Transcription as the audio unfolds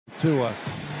Tua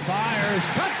fires,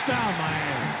 touchdown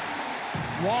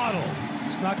Miami. Waddle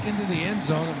snuck into the end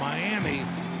zone of Miami.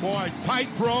 Boy, tight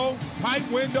throw, tight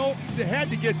window. They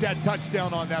had to get that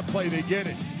touchdown on that play. They get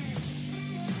it.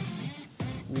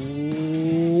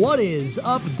 What is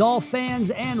up, Dolphins,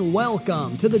 and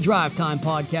welcome to the Drive Time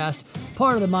Podcast,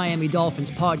 part of the Miami Dolphins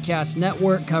Podcast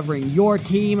Network, covering your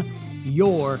team,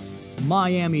 your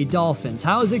Miami Dolphins.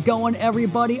 How's it going,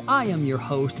 everybody? I am your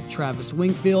host, Travis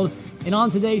Wingfield, and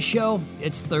on today's show,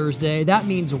 it's Thursday. That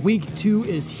means week 2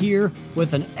 is here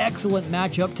with an excellent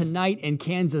matchup tonight in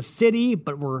Kansas City,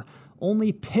 but we're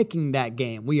only picking that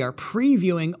game. We are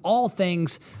previewing all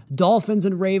things Dolphins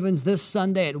and Ravens this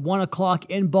Sunday at 1 o'clock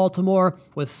in Baltimore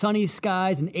with sunny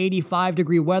skies and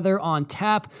 85-degree weather on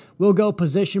tap. We'll go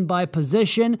position by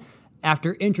position.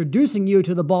 After introducing you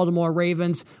to the Baltimore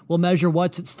Ravens, we'll measure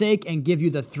what's at stake and give you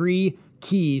the 3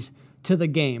 keys to the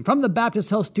game. From the Baptist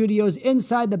Health Studios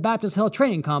inside the Baptist Health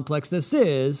Training Complex, this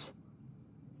is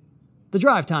the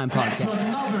Drive Time Podcast.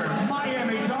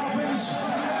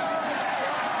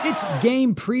 It's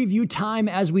game preview time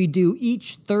as we do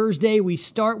each Thursday. We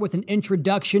start with an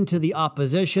introduction to the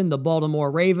opposition, the Baltimore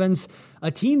Ravens,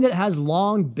 a team that has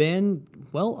long been,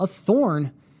 well, a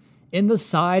thorn in the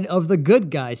side of the good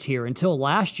guys here, until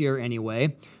last year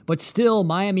anyway. But still,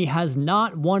 Miami has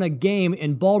not won a game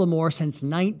in Baltimore since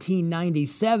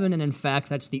 1997, and in fact,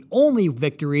 that's the only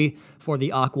victory for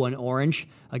the Aqua and Orange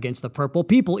against the Purple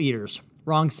People Eaters.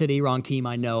 Wrong city, wrong team,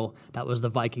 I know. That was the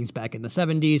Vikings back in the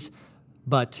 70s.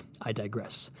 But I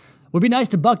digress. Would be nice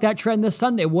to buck that trend this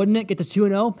Sunday, wouldn't it? Get to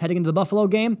 2-0 heading into the Buffalo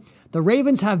game. The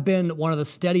Ravens have been one of the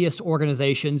steadiest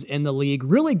organizations in the league,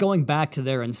 really going back to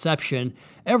their inception.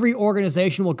 Every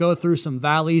organization will go through some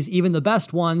valleys, even the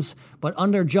best ones, but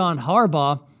under John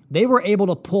Harbaugh, they were able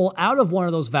to pull out of one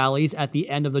of those valleys at the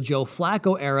end of the Joe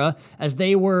Flacco era as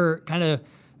they were kind of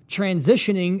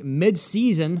transitioning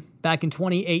mid-season back in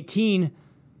 2018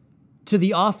 to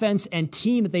the offense and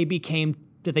team that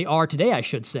they are today, I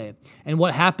should say. And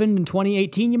what happened in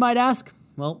 2018, you might ask?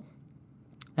 Well,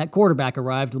 that quarterback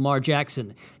arrived, Lamar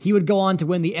Jackson. He would go on to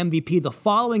win the MVP the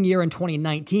following year in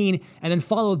 2019, and then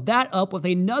followed that up with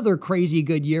another crazy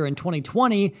good year in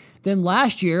 2020. Then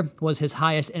last year was his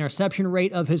highest interception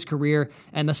rate of his career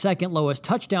and the second lowest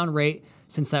touchdown rate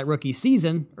since that rookie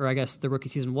season, or I guess the rookie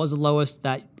season was the lowest,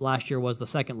 that last year was the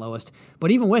second lowest.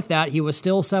 But even with that, he was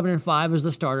still 7-5 as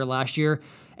the starter last year,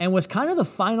 and was kind of the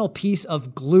final piece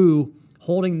of glue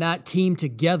holding that team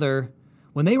together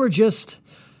when they were just,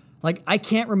 like, I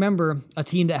can't remember a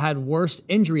team that had worse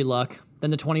injury luck than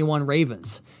the 21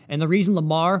 Ravens. And the reason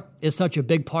Lamar is such a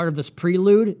big part of this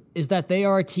prelude is that they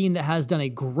are a team that has done a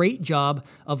great job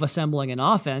of assembling an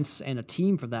offense, and a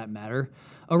team for that matter,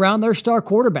 around their star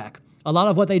quarterback. A lot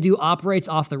of what they do operates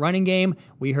off the running game.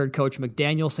 We heard Coach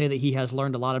McDaniel say that he has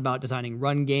learned a lot about designing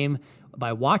run game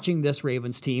by watching this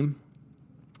Ravens team.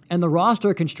 And the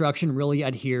roster construction really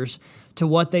adheres to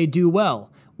what they do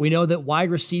well. We know that wide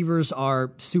receivers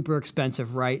are super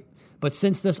expensive, right? But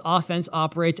since this offense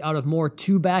operates out of more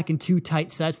 2-back and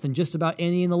 2-tight sets than just about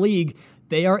any in the league,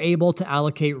 they are able to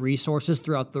allocate resources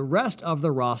throughout the rest of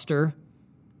the roster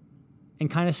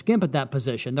and kind of skimp at that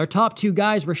position. Their top 2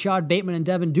 guys, Rashad Bateman and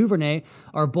Devin Duvernay,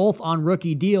 are both on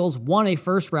rookie deals, one a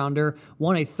first-rounder,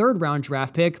 one a third-round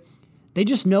draft pick. They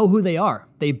just know who they are.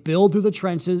 They build through the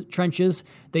trenches.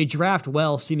 They draft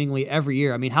well seemingly every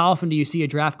year. I mean, how often do you see a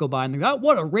draft go by and think, oh,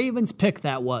 what a Ravens pick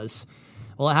that was?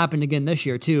 Well, it happened again this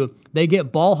year, too. They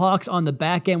get ball hawks on the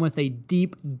back end with a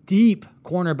deep, deep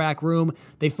cornerback room.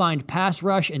 They find pass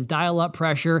rush and dial up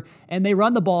pressure, and they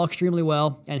run the ball extremely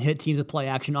well and hit teams with play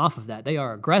action off of that. They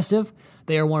are aggressive.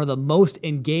 They are one of the most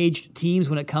engaged teams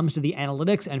when it comes to the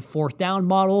analytics and fourth down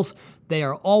models. They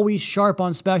are always sharp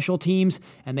on special teams,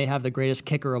 and they have the greatest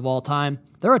kicker of all time.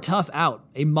 They're a tough out,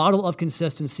 a model of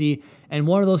consistency, and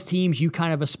one of those teams you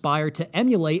kind of aspire to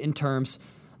emulate in terms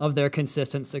of their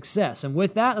consistent success. And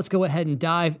with that, let's go ahead and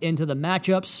dive into the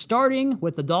matchups, starting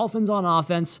with the Dolphins on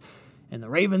offense and the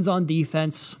Ravens on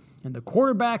defense, and the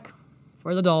quarterback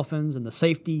for the Dolphins and the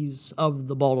safeties of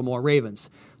the Baltimore Ravens.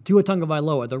 Tua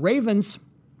Tagovailoa. The Ravens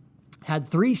had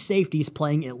 3 safeties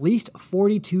playing at least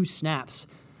 42 snaps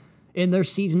in their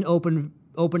season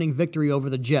opening victory over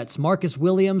the Jets. Marcus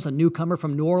Williams, a newcomer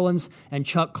from New Orleans, and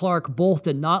Chuck Clark both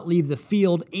did not leave the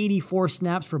field. 84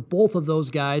 snaps for both of those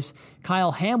guys.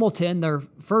 Kyle Hamilton, their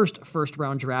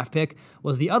first-round draft pick,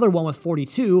 was the other one with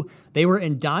 42. They were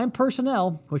in dime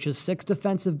personnel, which is 6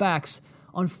 defensive backs,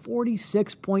 on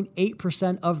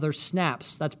 46.8% of their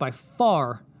snaps. That's by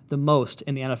far the most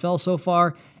in the NFL so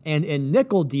far. And in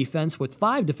nickel defense with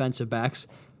 5 defensive backs,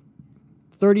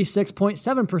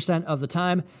 36.7% of the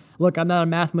time. Look, I'm not a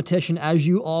mathematician, as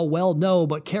you all well know,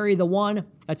 but carry the one,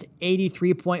 that's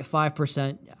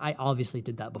 83.5%. I obviously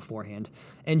did that beforehand.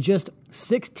 And just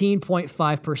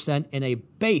 16.5% in a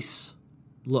base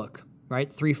look,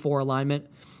 right? 3-4 alignment.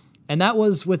 And that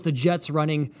was with the Jets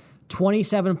running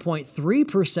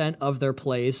 27.3% of their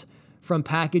plays from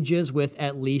packages with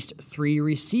at least 3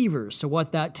 receivers. So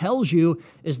what that tells you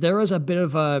is there is a bit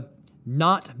of a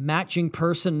not matching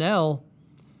personnel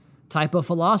type of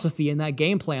philosophy in that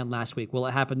game plan last week. Will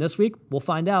it happen this week? We'll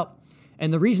find out.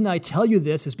 And the reason I tell you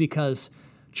this is because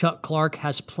Chuck Clark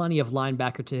has plenty of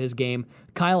linebacker to his game.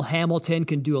 Kyle Hamilton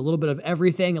can do a little bit of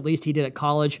everything, at least he did at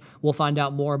college. We'll find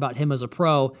out more about him as a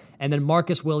pro. And then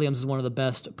Marcus Williams is one of the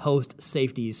best post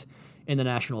safeties in the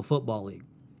National Football League.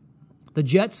 The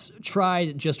Jets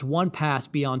tried just one pass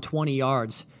beyond 20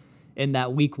 yards in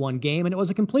that week 1 game, and it was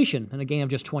a completion in a game of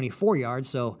just 24 yards.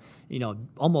 So,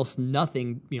 almost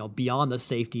nothing, beyond the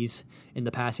safeties in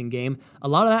the passing game. A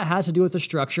lot of that has to do with the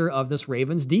structure of this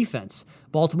Ravens defense.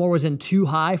 Baltimore was in 2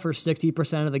 high for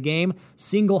 60% of the game,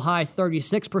 single high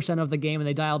 36% of the game, and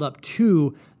they dialed up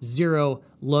 2-0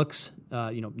 looks,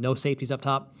 no safeties up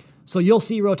top. So you'll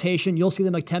see rotation. You'll see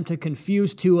them attempt to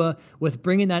confuse Tua with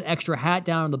bringing that extra hat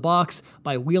down in the box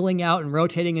by wheeling out and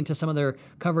rotating into some of their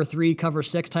cover 3, cover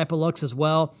 6 type of looks as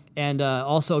well. And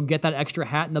also get that extra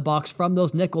hat in the box from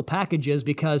those nickel packages,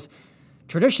 because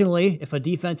traditionally, if a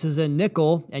defense is in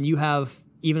nickel and you have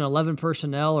even 11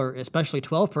 personnel or especially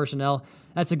 12 personnel,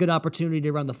 that's a good opportunity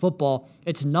to run the football.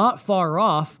 It's not far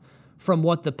off from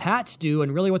what the Pats do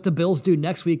and really what the Bills do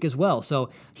next week as well. So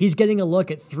he's getting a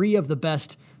look at 3 of the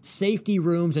best safety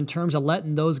rooms in terms of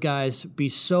letting those guys be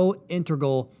so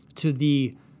integral to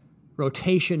the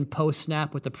rotation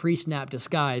post-snap with the pre-snap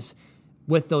disguise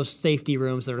with those safety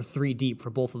rooms that are 3 deep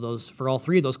for all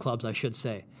 3 of those clubs, I should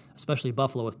say, especially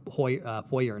Buffalo with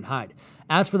Poyer and Hyde.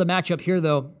 As for the matchup here,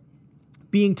 though,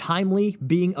 being timely,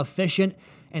 being efficient,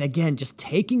 and again, just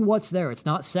taking what's there. It's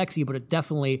not sexy, but it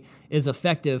definitely is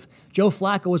effective. Joe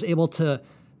Flacco was able to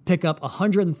pick up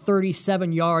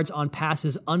 137 yards on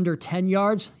passes under 10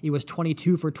 yards. He was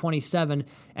 22 for 27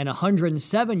 and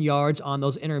 107 yards on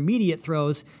those intermediate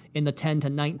throws in the 10 to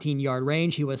 19 yard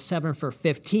range. He was 7 for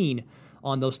 15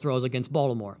 on those throws against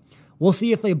Baltimore. We'll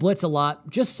see if they blitz a lot.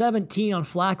 Just 17 on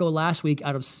Flacco last week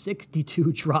out of 62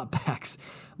 dropbacks.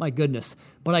 My goodness.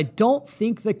 But I don't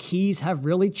think the keys have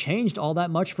really changed all that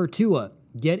much for Tua.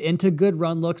 Get into good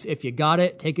run looks if you got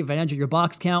it. Take advantage of your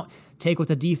box count. Take what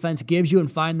the defense gives you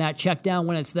and find that check down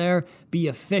when it's there. Be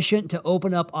efficient to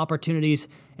open up opportunities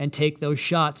and take those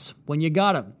shots when you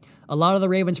got them. A lot of the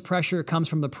Ravens' pressure comes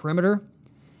from the perimeter,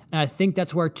 and I think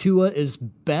that's where Tua is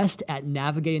best at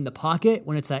navigating the pocket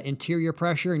when it's that interior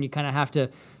pressure and you kind of have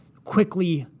to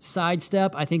quickly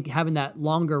sidestep. I think having that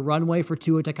longer runway for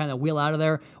Tua to kind of wheel out of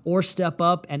there or step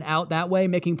up and out that way,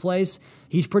 making plays,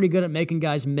 he's pretty good at making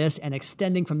guys miss and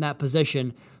extending from that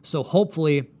position. So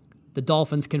hopefully the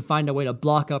Dolphins can find a way to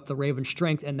block up the Ravens'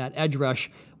 strength and that edge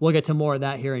rush. We'll get to more of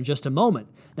that here in just a moment.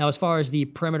 Now, as far as the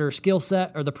perimeter skill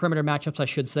set, or the perimeter matchups, I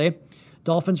should say,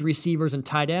 Dolphins receivers and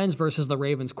tight ends versus the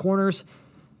Ravens corners.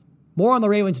 More on the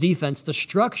Ravens defense. The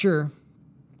structure,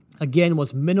 again,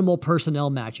 was minimal personnel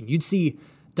matching. You'd see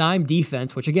dime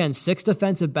defense, which again, 6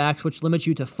 defensive backs, which limits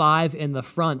you to 5 in the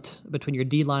front between your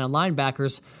D-line and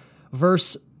linebackers,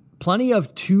 versus plenty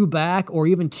of 2 back or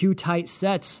even 2 tight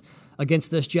sets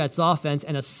against this Jets offense,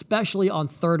 and especially on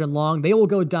 3rd and long. They will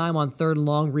go dime on 3rd and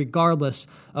long regardless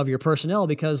of your personnel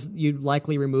because you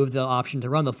likely remove the option to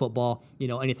run the football,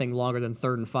 anything longer than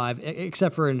 3rd and 5,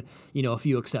 except for in, a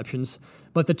few exceptions.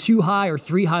 But the 2 high or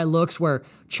 3 high looks where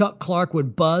Chuck Clark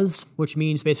would buzz, which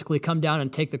means basically come down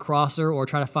and take the crosser or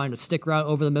try to find a stick route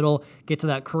over the middle, get to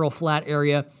that curl flat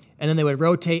area, and then they would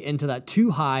rotate into that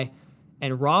 2 high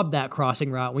and rob that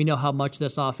crossing route. We know how much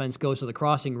this offense goes to the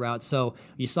crossing route. So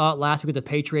you saw it last week with the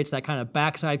Patriots, that kind of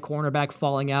backside cornerback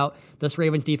falling out. This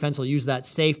Ravens defense will use that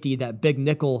safety, that big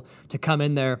nickel, to come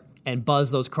in there and buzz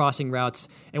those crossing routes.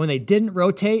 And when they didn't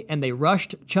rotate and they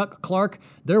rushed Chuck Clark,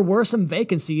 there were some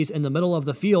vacancies in the middle of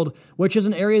the field, which is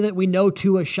an area that we know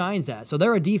Tua shines at. So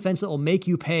they're a defense that will make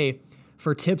you pay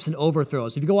for tips and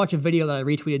overthrows. If you go watch a video that I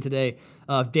retweeted today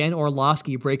of Dan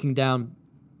Orlovsky breaking down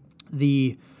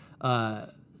the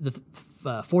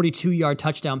 42-yard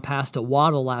touchdown pass to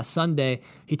Waddle last Sunday,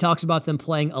 he talks about them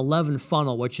playing 11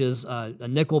 funnel, which is a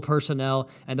nickel personnel,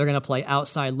 and they're going to play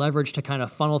outside leverage to kind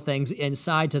of funnel things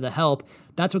inside to the help.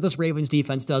 That's what this Ravens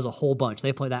defense does a whole bunch.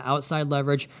 They play that outside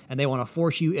leverage, and they want to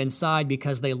force you inside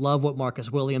because they love what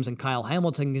Marcus Williams and Kyle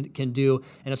Hamilton can do,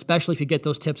 and especially if you get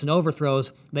those tips and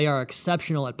overthrows, they are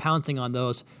exceptional at pouncing on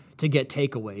those. to get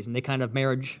takeaways, and they kind of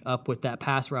marriage up with that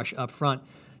pass rush up front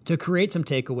to create some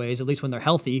takeaways, at least when they're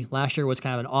healthy. Last year was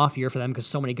kind of an off year for them because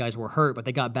so many guys were hurt, but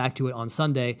they got back to it on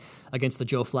Sunday against the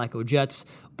Joe Flacco Jets.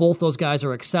 Both those guys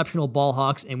are exceptional ball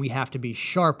hawks, and we have to be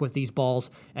sharp with these balls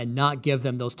and not give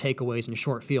them those takeaways in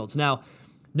short fields. Now,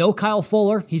 no Kyle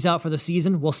Fuller. He's out for the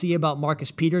season. We'll see about Marcus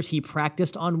Peters. He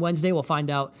practiced on Wednesday. We'll find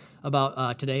out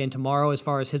about today and tomorrow as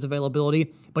far as his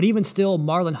availability. But even still,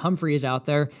 Marlon Humphrey is out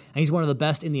there, and he's one of the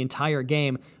best in the entire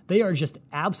game. They are just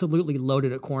absolutely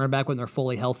loaded at cornerback when they're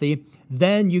fully healthy.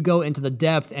 Then you go into the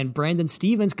depth, and Brandon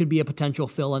Stephens could be a potential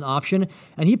fill-in option,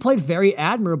 and he played very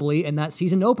admirably in that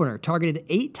season opener, targeted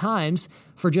 8 times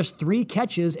for just 3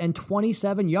 catches and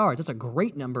 27 yards. That's a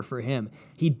great number for him.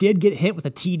 He did get hit with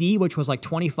a TD, which was like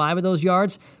 25 of those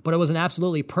yards, but it was an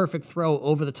absolutely perfect throw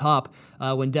over the top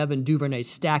when Devin Duvernay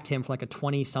stacked him for like a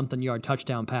 20-something yard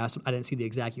touchdown pass. I didn't see the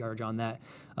exact yardage on that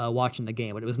watching the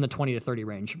game, but it was in the 20 to 30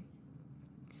 range.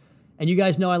 And you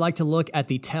guys know I like to look at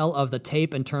the tail of the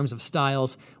tape in terms of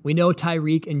styles. We know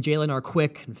Tyreek and Jalen are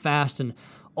quick and fast and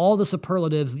all the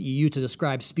superlatives that you use to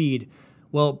describe speed.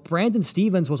 Well, Brandon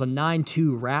Stephens was a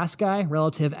 9.2 RAS guy,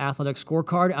 relative athletic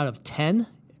scorecard, out of 10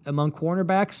 among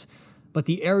cornerbacks. But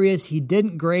the areas he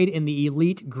didn't grade in the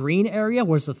elite green area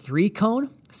was the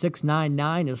 3-cone.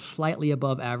 6.99 is slightly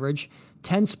above average.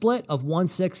 10 split of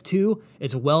 1.62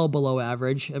 is well below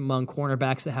average among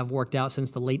cornerbacks that have worked out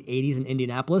since the late 80s in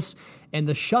Indianapolis. And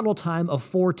the shuttle time of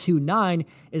 4.29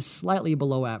 is slightly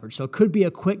below average. So it could be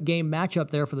a quick game matchup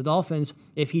there for the Dolphins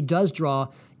if he does draw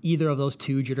either of those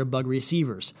 2 jitterbug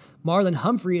receivers. Marlon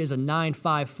Humphrey is a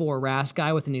 9.54 RAS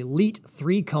guy with an elite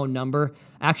 3-cone number.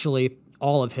 Actually,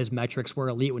 all of his metrics were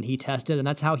elite when he tested, and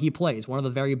that's how he plays, one of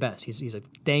the very best. He's a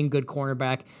dang good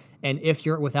cornerback. And if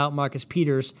you're without Marcus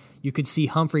Peters, you could see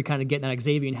Humphrey kind of getting that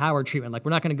Xavier Howard treatment. Like, we're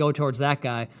not going to go towards that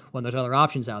guy when there's other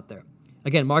options out there.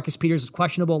 Again, Marcus Peters was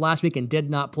questionable last week and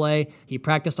did not play. He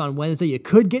practiced on Wednesday. You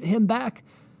could get him back,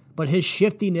 but his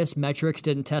shiftiness metrics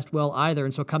didn't test well either.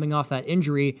 And so coming off that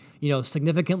injury,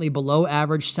 significantly below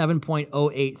average 7.08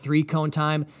 3-cone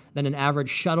time, then an average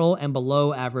shuttle and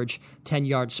below average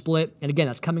 10-yard split. And again,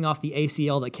 that's coming off the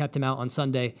ACL that kept him out on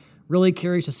Sunday. Really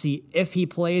curious to see if he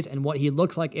plays and what he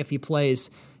looks like if he plays.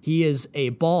 He is a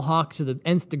ball hawk to the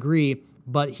nth degree,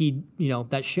 but he,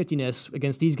 that shiftiness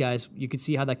against these guys, you could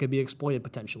see how that could be exploited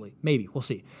potentially. Maybe. We'll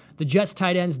see. The Jets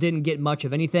tight ends didn't get much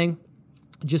of anything.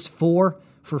 Just 4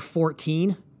 for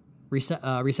 14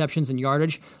 receptions and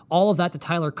yardage. All of that to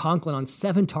Tyler Conklin on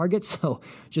 7 targets, so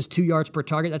just 2 yards per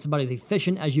target. That's about as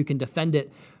efficient as you can defend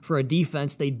it for a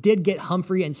defense. They did get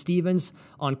Humphrey and Stephens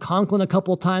on Conklin a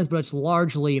couple of times, but it's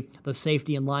largely the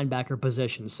safety and linebacker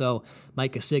position. So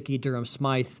Mike Gesicki, Durham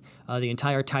Smythe, the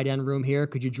entire tight end room here.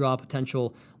 Could you draw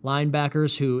potential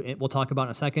linebackers who we'll talk about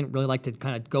in a second, really like to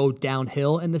kind of go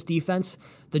downhill in this defense?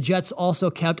 The Jets also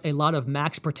kept a lot of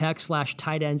max protect /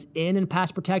 tight ends in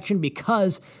pass protection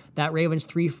because that Ravens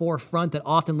 3-4 front that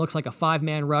often looks like a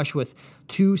 5-man rush with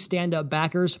 2 stand-up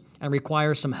backers and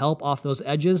requires some help off those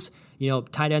edges.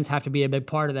 Tight ends have to be a big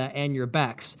part of that, and your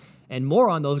backs. And more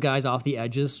on those guys off the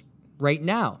edges right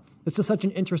now. This is such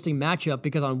an interesting matchup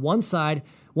because on one side,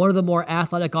 one of the more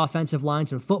athletic offensive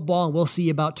lines in football, and we'll see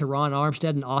about Teron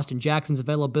Armstead and Austin Jackson's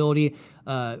availability.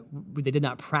 They did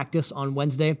not practice on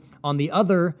Wednesday. On the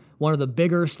other, one of the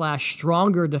bigger /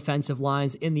 stronger defensive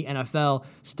lines in the NFL.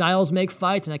 Styles make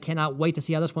fights, and I cannot wait to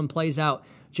see how this one plays out.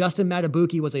 Justin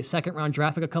Matabuki was a second-round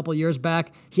draft pick a couple years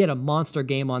back. He had a monster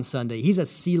game on Sunday. He's a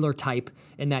sealer type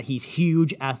in that he's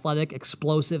huge, athletic,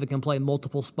 explosive, and can play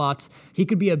multiple spots. He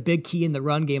could be a big key in the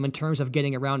run game in terms of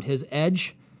getting around his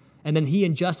edge. And then he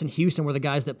and Justin Houston were the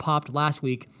guys that popped last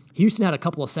week. Houston had a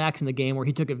couple of sacks in the game where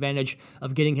he took advantage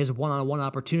of getting his one-on-one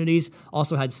opportunities.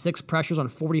 Also had 6 pressures on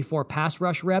 44 pass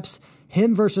rush reps.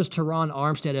 Him versus Teron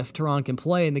Armstead, if Teron can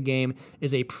play in the game,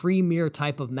 is a premier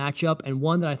type of matchup and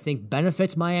one that I think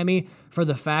benefits Miami for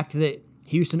the fact that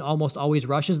Houston almost always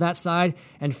rushes that side.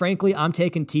 And frankly, I'm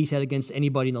taking T-Set against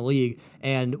anybody in the league.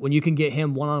 And when you can get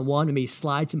him one-on-one and maybe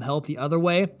slide some help the other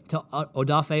way to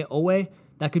Odafe Oweh,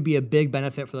 that could be a big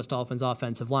benefit for the Dolphins'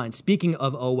 offensive line. Speaking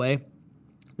of Oweh,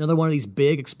 another one of these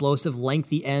big, explosive,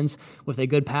 lengthy ends with a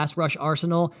good pass rush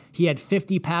arsenal. He had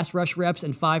 50 pass rush reps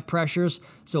and 5 pressures,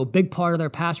 so a big part of their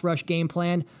pass rush game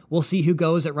plan. We'll see who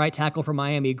goes at right tackle for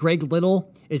Miami. Greg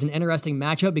Little is an interesting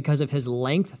matchup because of his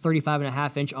length,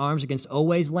 35.5-inch arms against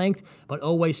Oweh's length, but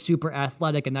Oweh's super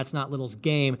athletic, and that's not Little's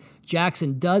game.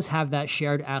 Jackson does have that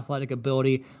shared athletic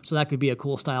ability, so that could be a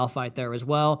cool style fight there as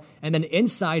well. And then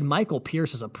inside, Michael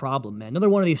Pierce is a problem, man. Another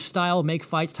one of these style make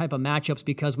fights type of matchups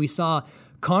because we saw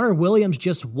Connor Williams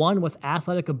just won with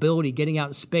athletic ability, getting out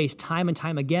in space time and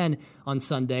time again on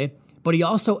Sunday. but he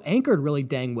also anchored really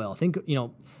dang well. I think,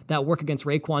 that work against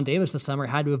Raekwon Davis this summer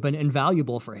had to have been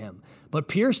invaluable for him. But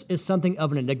Pierce is something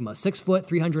of an enigma. 6 foot,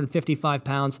 355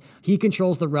 pounds. He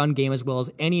controls the run game as well as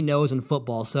any nose in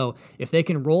football. So if they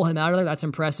can roll him out of there, that's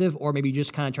impressive. Or maybe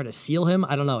just kind of try to seal him.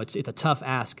 I don't know. It's a tough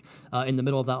ask in the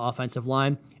middle of that offensive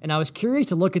line. And I was curious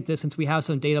to look at this since we have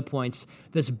some data points.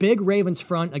 This big Ravens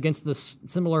front against the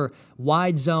similar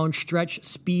wide zone, stretch,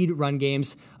 speed run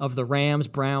games of the Rams,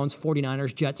 Browns,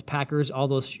 49ers, Jets, Packers, all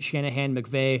those Shanahan,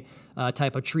 McVay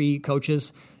type of tree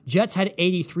coaches. Jets had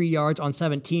 83 yards on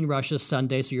 17 rushes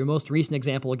Sunday, so your most recent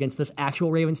example against this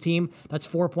actual Ravens team, that's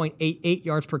 4.88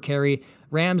 yards per carry.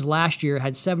 Rams last year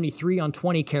had 73 on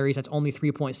 20 carries, that's only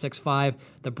 3.65.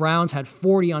 The Browns had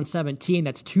 40 on 17,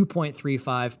 that's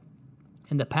 2.35.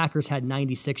 And the Packers had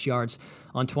 96 yards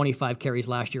on 25 carries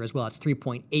last year as well, that's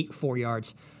 3.84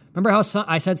 yards. Remember how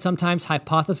I said sometimes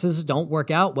hypotheses don't work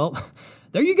out? Well,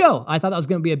 there you go. I thought that was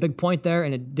going to be a big point there,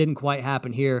 and it didn't quite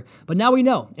happen here. But now we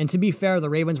know. And to be fair, the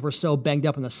Ravens were so banged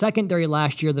up in the secondary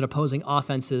last year that opposing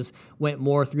offenses went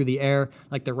more through the air.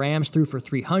 Like the Rams threw for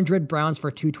 300, Browns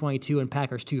for 222, and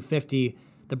Packers 250.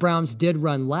 The Browns did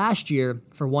run last year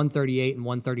for 138 and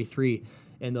 133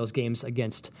 in those games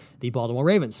against the Baltimore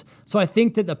Ravens. So I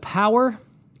think that the power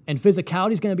and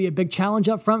physicality is going to be a big challenge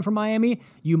up front for Miami.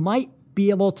 You might be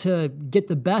able to get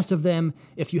the best of them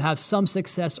if you have some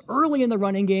success early in the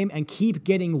running game and keep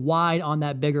getting wide on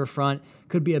that bigger front.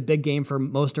 Could be a big game for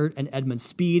Mostert and Edmonds'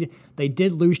 speed. They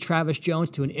did lose Travis Jones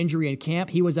to an injury in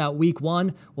camp. He was out week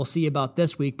 1. We'll see about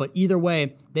this week. But either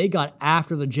way, they got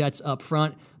after the Jets up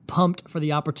front. Pumped for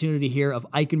the opportunity here of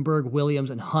Eichenberg, Williams,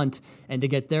 and Hunt, and to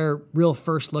get their real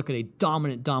first look at a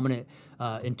dominant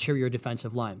interior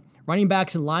defensive line. Running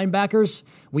backs and linebackers,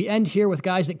 we end here with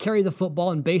guys that carry the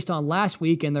football and based on last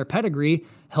week and their pedigree,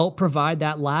 help provide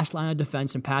that last line of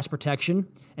defense and pass protection.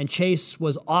 And Chase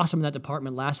was awesome in that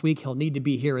department last week. He'll need to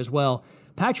be here as well.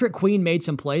 Patrick Queen made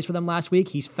some plays for them last week.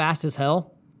 He's fast as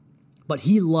hell, but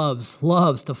he loves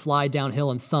to fly downhill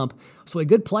and thump. So a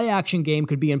good play action game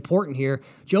could be important here.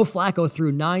 Joe Flacco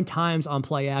threw 9 times on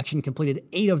play action, completed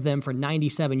 8 of them for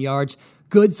 97 yards.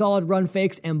 Good solid run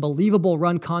fakes and believable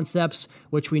run concepts,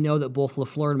 which we know that both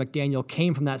LaFleur and McDaniel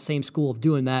came from that same school of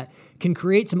doing that, can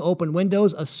create some open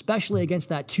windows, especially against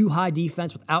that too high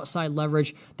defense with outside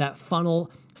leverage, that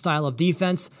funnel style of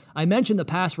defense. I mentioned the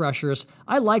pass rushers.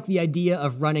 I like the idea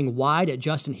of running wide at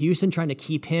Justin Houston, trying to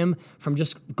keep him from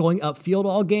just going upfield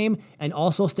all game and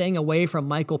also staying away from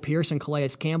Michael Pierce and Calais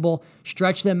Campbell.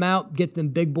 Stretch them out, get them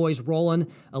big boys rolling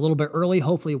a little bit early,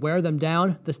 hopefully wear them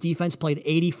down. This defense played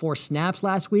 84 snaps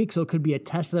last week, so it could be a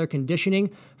test of their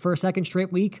conditioning for a second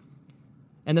straight week.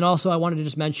 And then also I wanted to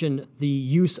just mention the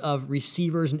use of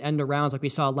receivers and end arounds like we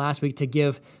saw last week to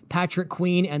give Patrick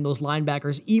Queen and those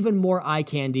linebackers even more eye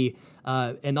candy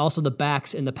and also the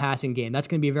backs in the passing game. That's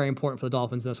going to be very important for the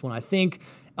Dolphins this one, I think.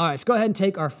 All right, let's go ahead and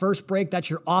take our first break. That's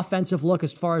your offensive look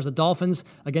as far as the Dolphins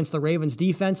against the Ravens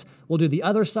defense. We'll do the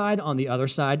other side on the other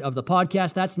side of the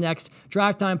podcast. That's next.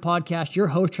 Drive Time Podcast, your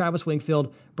host Travis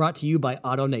Wingfield, brought to you by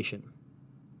Auto Nation.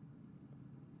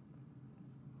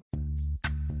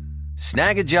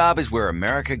 Snag a Job is where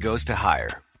America goes to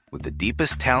hire, with the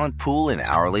deepest talent pool in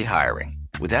hourly hiring.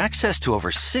 With access to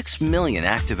over 6 million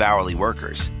active hourly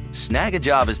workers, Snag a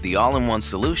Job is the all-in-one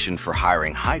solution for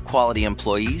hiring high-quality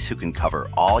employees who can cover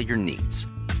all your needs.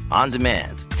 On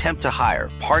demand, temp to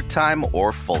hire, part-time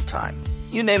or full-time.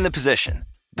 You name the position.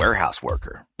 Warehouse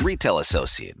worker, retail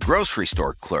associate, grocery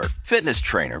store clerk, fitness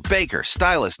trainer, baker,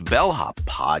 stylist, bellhop,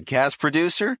 podcast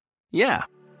producer. Yeah,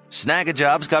 Snag a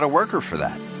Job's got a worker for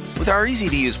that. With our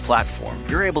easy-to-use platform,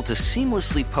 you're able to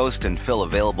seamlessly post and fill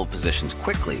available positions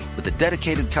quickly with a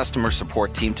dedicated customer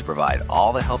support team to provide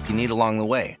all the help you need along the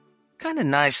way. Kind of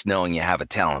nice knowing you have a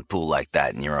talent pool like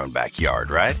that in your own backyard,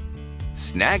 right?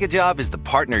 Snag a Job is the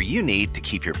partner you need to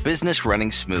keep your business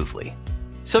running smoothly.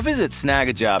 So visit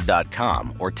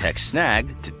snagajob.com or text SNAG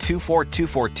to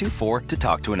 242424 to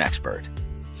talk to an expert.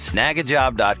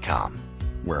 Snagajob.com,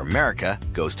 where America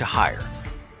goes to hire.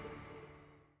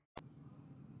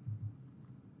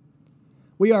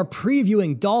 We are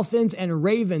previewing Dolphins and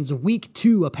Ravens Week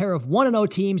 2. A pair of 1-0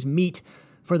 teams meet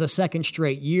for the second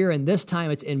straight year, and this time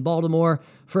it's in Baltimore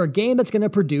for a game that's going to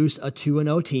produce a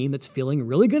 2-0 team that's feeling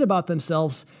really good about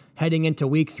themselves heading into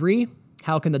Week 3.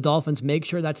 How can the Dolphins make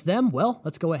sure that's them? Well,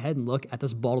 let's go ahead and look at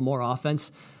this Baltimore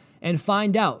offense and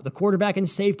find out. The quarterback and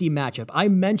safety matchup. I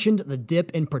mentioned the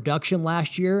dip in production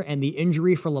last year and the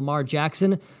injury for Lamar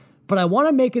Jackson, but I want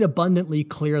to make it abundantly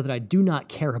clear that I do not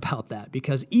care about that,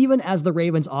 because even as the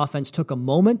Ravens offense took a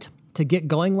moment to get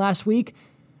going last week,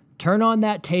 Turn on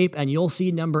that tape and you'll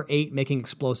see number 8 making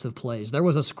explosive plays. There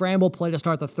was a scramble play to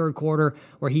start the third quarter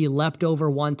where he leapt over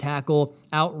one tackle,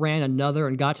 outran another,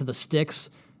 and got to the sticks.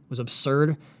 It was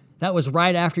absurd. That was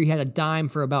right after he had a dime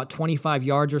for about 25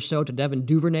 yards or so to Devin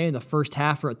Duvernay in the first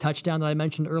half for a touchdown that I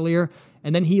mentioned earlier.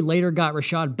 And then he later got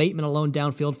Rashad Bateman alone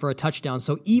downfield for a touchdown.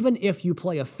 So even if you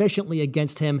play efficiently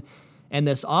against him and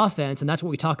this offense, and that's what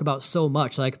we talk about so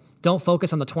much, like don't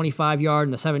focus on the 25-yard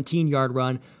and the 17-yard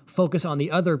run. Focus on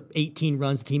the other 18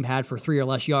 runs the team had for 3 or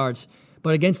less yards.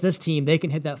 But against this team, they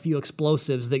can hit that few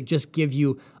explosives that just give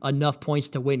you enough points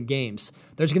to win games.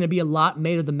 There's going to be a lot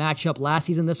made of the matchup last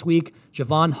season this week.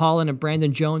 Javon Holland and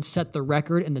Brandon Jones set the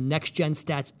record in the next-gen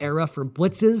stats era for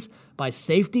blitzes by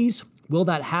safeties. Will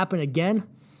that happen again?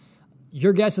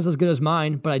 Your guess is as good as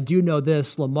mine, but I do know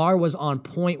this. Lamar was on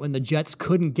point when the Jets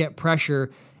couldn't get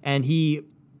pressure, and he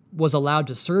was allowed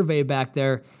to survey back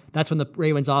there. That's when the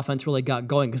Ravens offense really got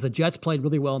going because the Jets played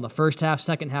really well in the first half,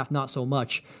 second half not so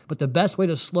much. But the best way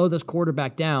to slow this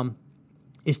quarterback down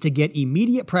is to get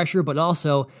immediate pressure, but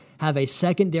also have a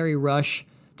secondary rush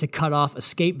to cut off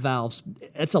escape valves.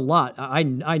 It's a lot. I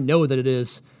know that it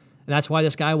is. And that's why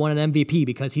this guy won an MVP,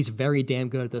 because he's very damn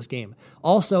good at this game.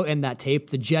 Also in that tape,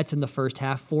 the Jets in the first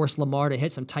half forced Lamar to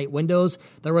hit some tight windows.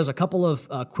 There was a couple of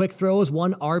quick throws,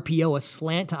 one RPO, a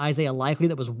slant to Isaiah Likely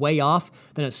that was way off,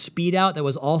 then a speed out that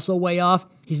was also way off.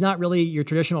 He's not really your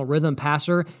traditional rhythm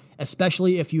passer,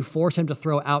 especially if you force him to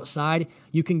throw outside.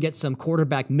 You can get some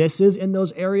quarterback misses in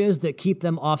those areas that keep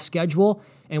them off schedule.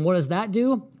 And what does that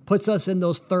do? Puts us in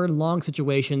those third and long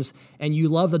situations, and you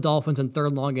love the Dolphins in third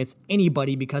and long against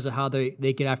anybody because of how they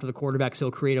get after the quarterback so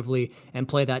creatively and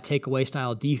play that takeaway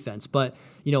style defense. But,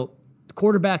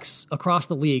 quarterbacks across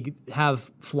the league have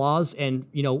flaws, and,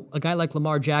 a guy like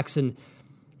Lamar Jackson,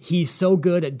 he's so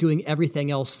good at doing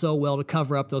everything else so well to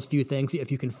cover up those few things.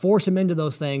 If you can force him into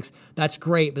those things, that's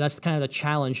great, but that's kind of the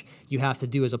challenge you have to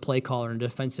do as a play caller and a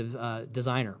defensive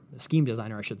designer, a scheme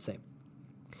designer, I should say.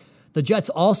 The Jets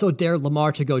also dared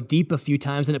Lamar to go deep a few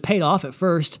times, and it paid off at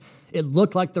first. It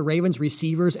looked like the Ravens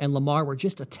receivers and Lamar were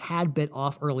just a tad bit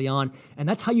off early on, and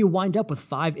that's how you wind up with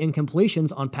 5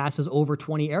 incompletions on passes over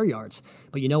 20 air yards.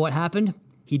 But you know what happened?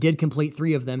 He did complete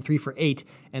 3 of them, 3 for 8,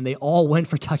 and they all went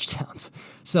for touchdowns.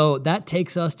 So that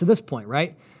takes us to this point,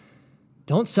 right?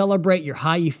 Don't celebrate your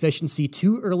high efficiency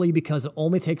too early because it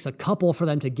only takes a couple for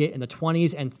them to get in the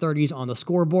 20s and 30s on the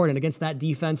scoreboard, and against that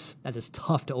defense, that is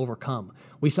tough to overcome.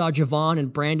 We saw Javon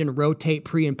and Brandon rotate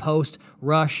pre and post,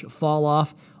 rush, fall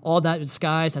off. All that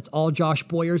disguise, that's all Josh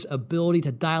Boyer's ability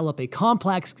to dial up a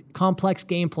complex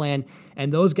game plan,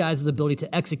 and those guys' ability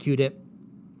to execute it.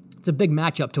 It's a big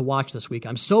matchup to watch this week.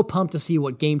 I'm so pumped to see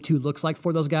what Game 2 looks like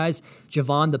for those guys.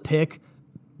 Javon, the pick.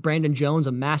 Brandon Jones,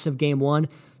 a massive Game 1.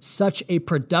 Such a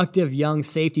productive young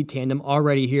safety tandem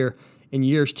already here in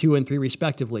years 2 and 3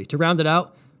 respectively. To round it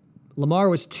out, Lamar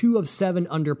was 2 of 7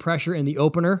 under pressure in the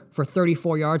opener for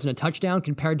 34 yards and a touchdown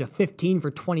compared to 15 for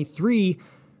 23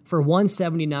 for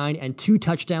 179 and 2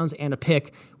 touchdowns and a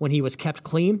pick when he was kept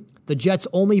clean. The Jets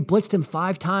only blitzed him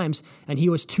 5 times, and he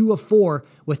was 2 of 4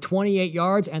 with 28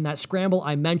 yards, and that scramble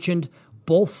I mentioned,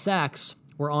 both sacks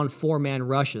were on 4-man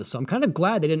rushes. So I'm kind of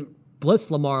glad they didn't blitz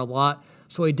Lamar a lot,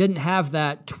 so he didn't have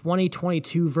that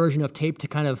 2022 version of tape to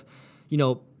kind of,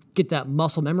 get that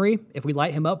muscle memory. If we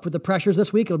light him up for the pressures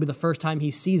this week, it'll be the first time he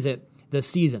sees it this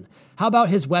season. How about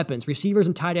his weapons? Receivers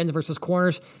and tight ends versus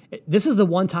corners. This is the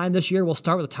one time this year we'll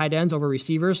start with the tight ends over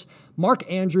receivers.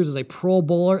 Mark Andrews is a Pro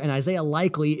Bowler, and Isaiah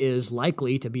Likely is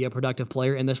likely to be a productive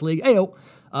player in this league.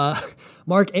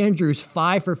 Mark Andrews,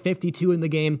 5 for 52 in the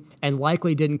game, and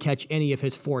Likely didn't catch any of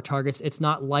his 4 targets. It's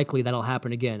not likely that'll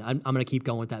happen again. I'm going to keep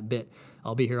going with that bit.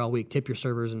 I'll be here all week. Tip your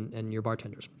servers and your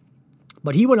bartenders.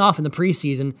 But he went off in the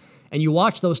preseason, and you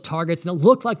watch those targets, and it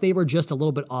looked like they were just a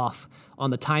little bit off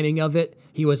on the timing of it.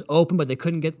 He was open, but they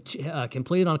couldn't get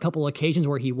completed on a couple of occasions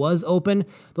where he was open.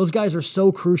 Those guys are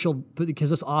so crucial because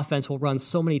this offense will run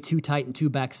so many 2 tight and 2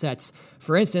 back sets.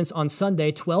 For instance, on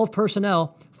Sunday, 12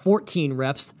 personnel, 14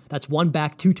 reps. That's 1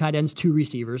 back, 2 tight ends, 2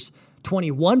 receivers.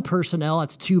 21 personnel,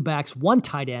 that's 2 backs, 1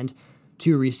 tight end,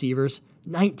 2 receivers.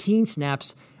 19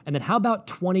 snaps. And then how about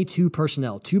 22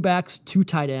 personnel, 2 backs, 2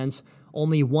 tight ends,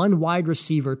 only 1 wide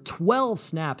receiver, 12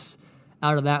 snaps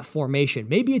out of that formation.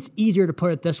 Maybe it's easier to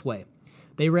put it this way.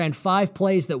 They ran 5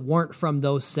 plays that weren't from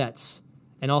those sets,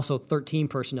 and also 13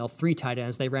 personnel, 3 tight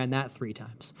ends. They ran that 3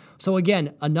 times. So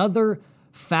again, another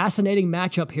fascinating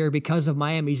matchup here because of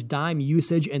Miami's dime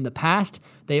usage in the past.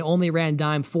 They only ran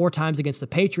dime 4 times against the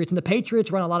Patriots, and the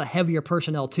Patriots run a lot of heavier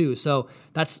personnel too, so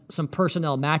that's some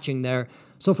personnel matching there.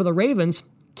 So for the Ravens,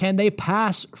 can they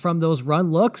pass from those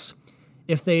run looks?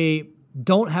 If they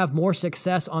don't have more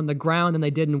success on the ground than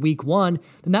they did in week 1,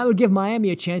 then that would give Miami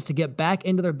a chance to get back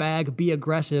into their bag, be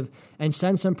aggressive, and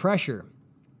send some pressure.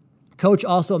 Coach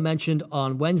also mentioned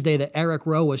on Wednesday that Eric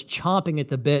Rowe was chomping at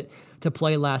the bit to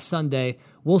play last Sunday.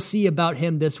 We'll see about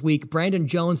him this week. Brandon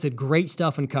Jones did great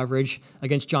stuff in coverage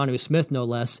against Jonnu Smith, no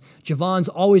less. Javon's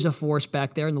always a force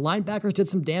back there, and the linebackers did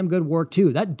some damn good work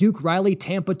too. That Duke Riley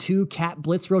Tampa 2 cat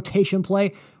blitz rotation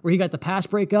play where he got the pass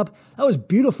breakup, that was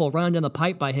beautiful running down the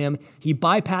pipe by him. He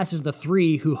bypasses the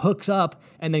 3 who hooks up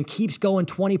and then keeps going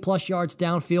 20-plus yards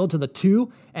downfield to the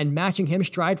 2 and matching him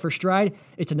stride for stride.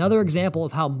 It's another example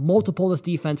of how multiple this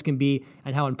defense can be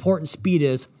and how important speed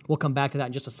is. We'll come back to that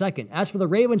in just a second. As for the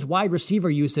Ravens' wide receiver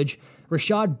usage,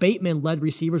 Rashad Bateman led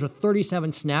receivers with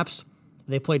 37 snaps.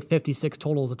 They played 56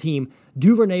 total as a team.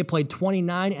 Duvernay played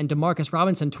 29 and Demarcus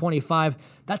Robinson 25.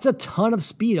 That's a ton of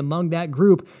speed among that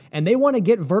group, and they want to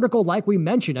get vertical like we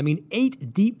mentioned. I mean,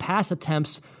 8 deep pass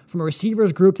attempts from a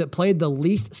receivers group that played the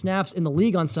least snaps in the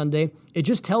league on Sunday. It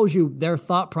just tells you their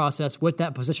thought process with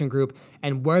that position group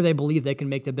and where they believe they can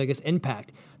make the biggest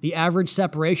impact. The average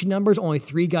separation numbers, only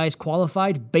 3 guys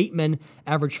qualified. Bateman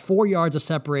averaged 4 yards of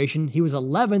separation. He was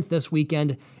 11th this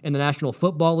weekend in the National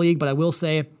Football League, but I will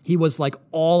say he was like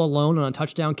all alone on a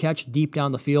touchdown catch deep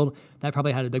down the field. That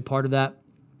probably had a big part of that.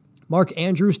 Mark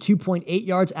Andrews, 2.8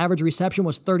 yards. Average reception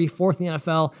was 34th in the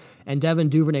NFL, and Devin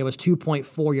Duvernay was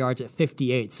 2.4 yards at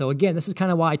 58. So again, this is kind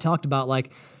of why I talked about,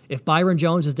 like, if Byron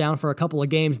Jones is down for a couple of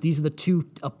games, these are the 2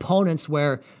 opponents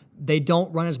where they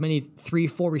don't run as many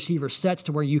 3-4 receiver sets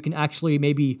to where you can actually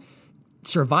maybe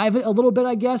survive it a little bit,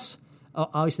 I guess.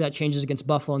 Obviously, that changes against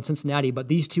Buffalo and Cincinnati, but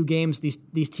these 2 games,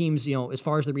 these teams, as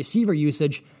far as the receiver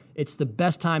usage, it's the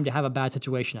best time to have a bad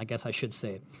situation, I guess I should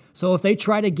say. So if they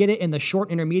try to get it in the short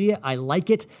intermediate, I like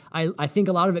it. I think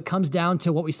a lot of it comes down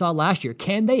to what we saw last year.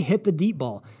 Can they hit the deep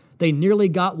ball? They nearly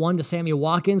got one to Sammy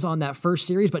Watkins on that first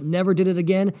series, but never did it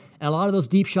again. And a lot of those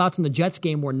deep shots in the Jets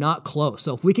game were not close.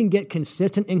 So if we can get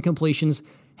consistent incompletions,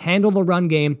 handle the run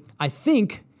game, I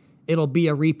think it'll be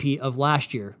a repeat of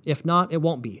last year. If not, it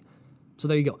won't be. So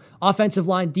there you go. Offensive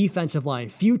line, defensive line.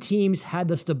 Few teams had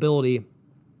the stability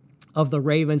of the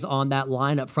Ravens on that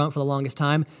line up front for the longest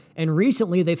time. And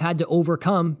recently they've had to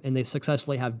overcome, and they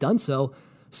successfully have done so,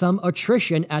 some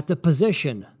attrition at the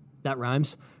position. That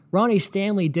rhymes. Ronnie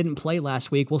Stanley didn't play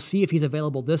last week. We'll see if he's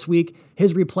available this week.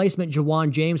 His replacement,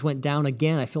 Jawan James, went down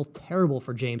again. I feel terrible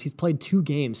for James. He's played 2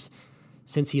 games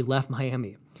since he left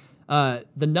Miami.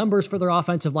 The numbers for their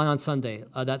offensive line on Sunday.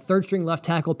 That third-string left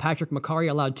tackle, Patrick Mekari,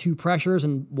 allowed 2 pressures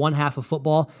in 1 half of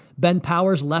football. Ben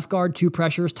Powers, left guard, 2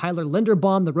 pressures. Tyler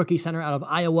Linderbaum, the rookie center out of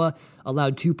Iowa,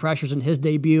 allowed 2 pressures in his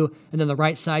debut. And then the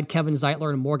right side, Kevin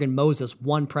Zeitler and Morgan Moses,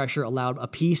 1 pressure allowed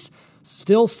apiece.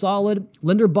 Still solid.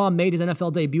 Linderbaum made his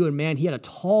NFL debut, and man, he had a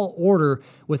tall order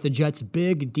with the Jets'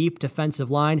 big, deep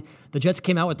defensive line. The Jets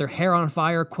came out with their hair on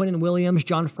fire. Quinnen Williams,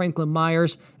 John Franklin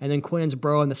Myers, and then Quinnen's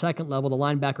bro in the second level, the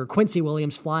linebacker Quincy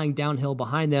Williams, flying downhill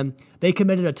behind them. They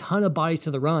committed a ton of bodies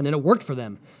to the run, and it worked for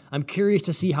them. I'm curious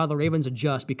to see how the Ravens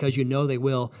adjust because you know they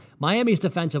will. Miami's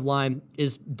defensive line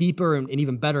is deeper and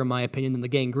even better, in my opinion, than the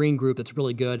Gang Green group that's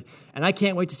really good, and I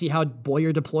can't wait to see how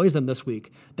Boyer deploys them this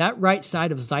week. That right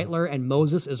side of Zeitler and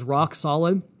Moses is rock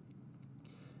solid.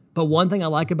 But one thing I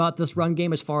like about this run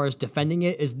game as far as defending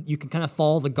it is you can kind of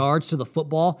follow the guards to the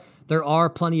football. There are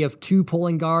plenty of 2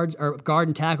 pulling guards or guard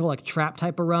and tackle, like trap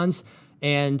type of runs.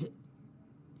 And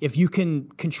if you can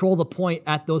control the point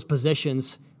at those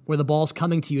positions where the ball's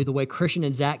coming to you the way Christian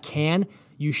and Zach can,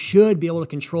 you should be able to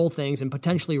control things and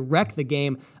potentially wreck the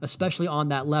game, especially on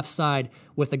that left side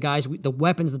with the guys, the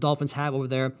weapons the Dolphins have over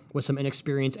there with some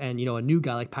inexperience and, a new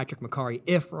guy like Patrick Mekari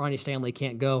if Ronnie Stanley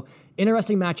can't go.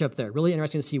 Interesting matchup there. Really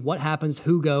interesting to see what happens,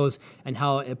 who goes, and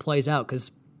how it plays out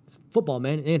because football,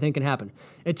 man, anything can happen.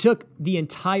 It took the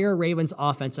entire Ravens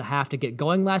offense a half to get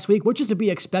going last week, which is to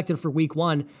be expected for week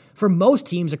 1 for most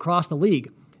teams across the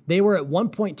league. They were at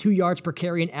 1.2 yards per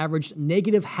carry and averaged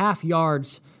negative half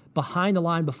yards behind the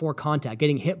line before contact,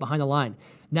 getting hit behind the line.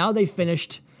 Now they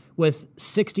finished with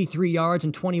 63 yards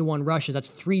and 21 rushes. That's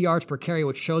 3 yards per carry,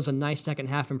 which shows a nice second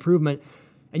half improvement.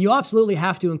 And you absolutely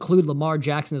have to include Lamar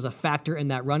Jackson as a factor in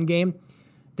that run game.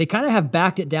 They kind of have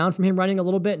backed it down from him running a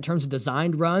little bit in terms of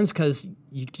designed runs because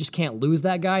you just can't lose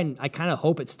that guy. And I kind of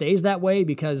hope it stays that way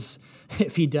because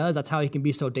if he does, that's how he can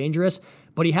be so dangerous.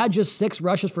 But he had just 6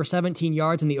 rushes for 17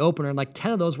 yards in the opener, and like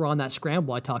 10 of those were on that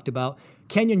scramble I talked about.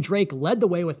 Kenyon Drake led the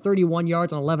way with 31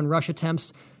 yards on 11 rush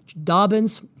attempts.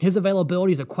 Dobbins, his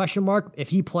availability is a question mark. If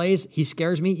he plays, he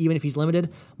scares me, even if he's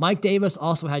limited. Mike Davis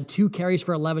also had 2 carries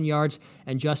for 11 yards,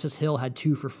 and Justice Hill had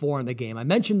 2 for 4 in the game. I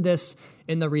mentioned this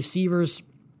in the receivers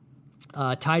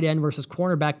tight end versus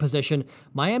cornerback position.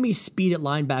 Miami's speed at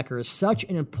linebacker is such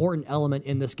an important element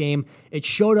in this game. It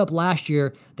showed up last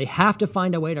year. They have to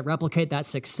find a way to replicate that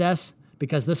success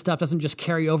because this stuff doesn't just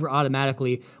carry over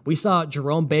automatically. We saw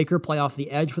Jerome Baker play off the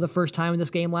edge for the first time in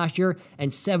this game last year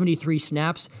and 73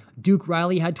 snaps. Duke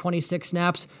Riley had 26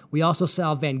 snaps. We also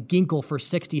saw Van Ginkel for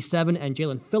 67 and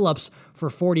Jalen Phillips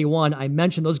for 41. I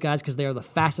mentioned those guys because they are the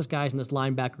fastest guys in this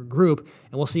linebacker group,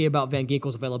 and we'll see about Van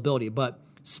Ginkel's availability. But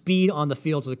speed on the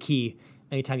field is the key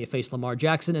anytime you face Lamar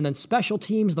Jackson. And then special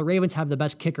teams, the Ravens have the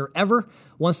best kicker ever.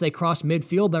 Once they cross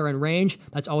midfield, they're in range.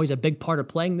 That's always a big part of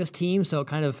playing this team, so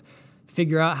kind of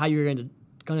figure out how you're going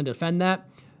to defend that.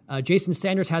 Jason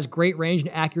Sanders has great range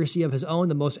and accuracy of his own,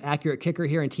 the most accurate kicker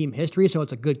here in team history, so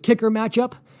it's a good kicker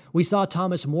matchup. We saw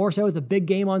Thomas Morstead with a big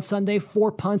game on Sunday,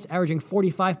 4 punts, averaging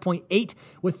 45.8,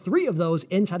 with 3 of those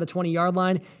inside the 20-yard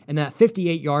line, and that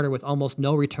 58-yarder with almost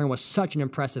no return was such an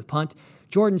impressive punt.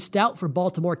 Jordan Stout for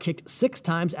Baltimore kicked 6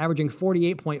 times, averaging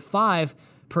 48.5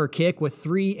 per kick, with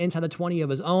 3 inside the 20 of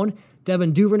his own.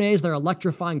 Devin Duvernay is their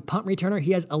electrifying punt returner.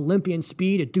 He has Olympian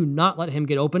speed. Do not let him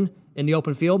get open in the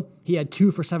open field. He had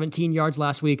 2 for 17 yards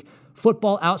last week.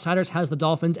 Football Outsiders has the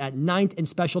Dolphins at 9th in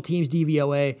special teams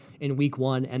DVOA in week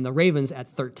 1, and the Ravens at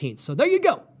 13th. So there you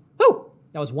go. Woo!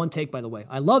 That was one take, by the way.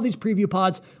 I love these preview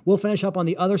pods. We'll finish up on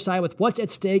the other side with what's at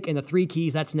stake and the 3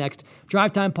 keys. That's next.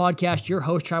 Drive Time Podcast, your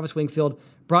host, Travis Wingfield,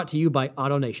 brought to you by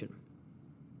AutoNation.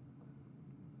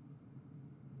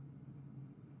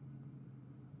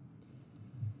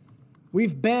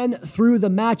 We've been through the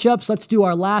matchups. Let's do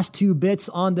our last 2 bits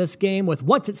on this game with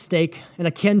what's at stake. And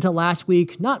akin to last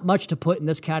week, not much to put in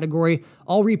this category.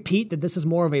 I'll repeat that this is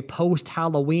more of a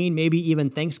post-Halloween, maybe even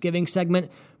Thanksgiving segment,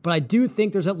 but I do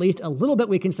think there's at least a little bit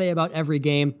we can say about every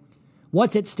game.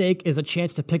 What's at stake is a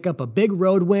chance to pick up a big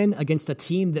road win against a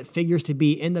team that figures to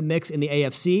be in the mix in the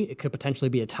AFC. It could potentially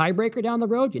be a tiebreaker down the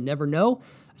road. You never know,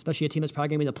 especially a team that's probably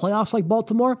going to be in the playoffs like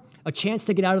Baltimore. A chance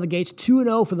to get out of the gates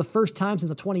 2-0 for the first time since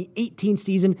the 2018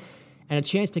 season, and a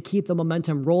chance to keep the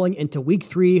momentum rolling into week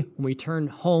 3 when we turn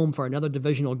home for another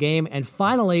divisional game. And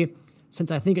finally,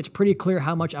 since I think it's pretty clear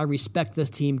how much I respect this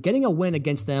team, getting a win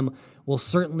against them will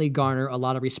certainly garner a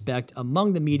lot of respect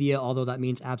among the media, although that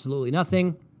means absolutely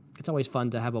nothing. It's always fun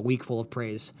to have a week full of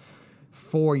praise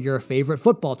for your favorite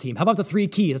football team. How about the 3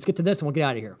 keys? Let's get to this and we'll get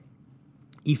out of here.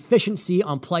 Efficiency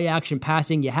on play action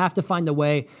passing. You have to find a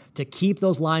way to keep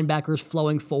those linebackers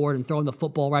flowing forward and throwing the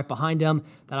football right behind them.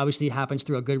 That obviously happens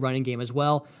through a good running game as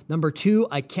well. Number 2,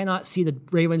 I cannot see the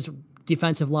Ravens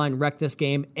defensive line wreck this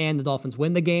game and the Dolphins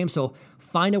win the game. So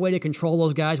find a way to control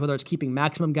those guys, whether it's keeping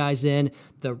maximum guys in,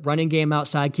 the running game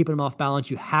outside, keeping them off balance.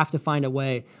 You have to find a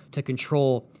way to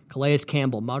control Calais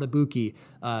Campbell, Matabuki,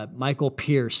 Michael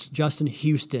Pierce, Justin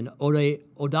Houston,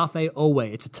 Odafe Owe.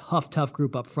 It's a tough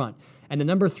group up front. And the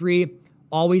number 3,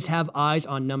 always have eyes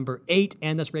on number 8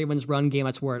 and this Ravens run game.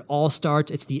 That's where it all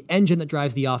starts. It's the engine that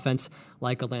drives the offense,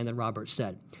 like Landon Roberts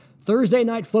said. Thursday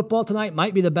night football tonight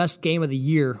might be the best game of the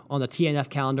year on the TNF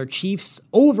calendar. Chiefs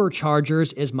over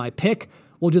Chargers is my pick.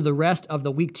 We'll do the rest of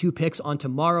the week 2 picks on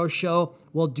tomorrow's show.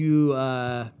 We'll do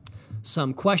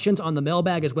some questions on the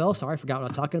mailbag as well. Sorry, I forgot what I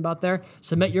was talking about there.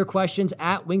 Submit your questions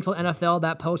at Wingfield NFL.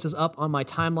 That post is up on my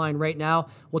timeline right now.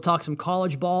 We'll talk some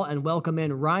college ball and welcome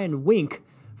in Ryan Wink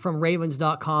from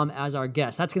Ravens.com as our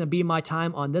guest. That's going to be my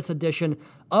time on this edition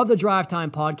of the Drive Time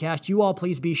Podcast. You all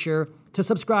please be sure to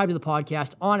subscribe to the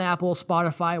podcast on Apple,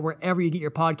 Spotify, wherever you get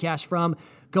your podcasts from.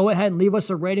 Go ahead and leave us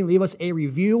a rating, leave us a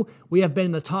review. We have been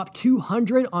in the top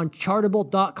 200 on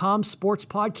Chartable.com sports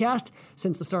podcast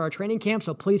since the start of our training camp,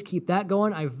 so please keep that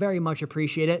going. I very much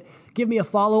appreciate it. Give me a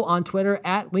follow on Twitter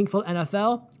at Wingfield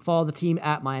NFL. Follow the team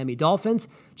at Miami Dolphins.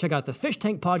 Check out the Fish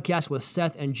Tank podcast with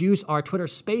Seth and Juice. Our Twitter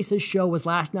Spaces show was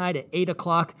last night at 8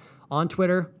 o'clock on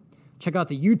Twitter. Check out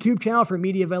the YouTube channel for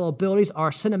media availabilities.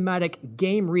 Our cinematic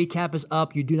game recap is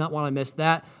up. You do not want to miss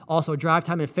that. Also, Drive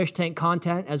Time and Fish Tank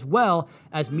content, as well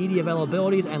as media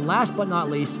availabilities. And last but not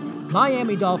least,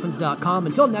 MiamiDolphins.com.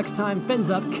 Until next time, fins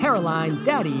up, Caroline,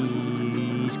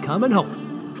 Daddy's coming home.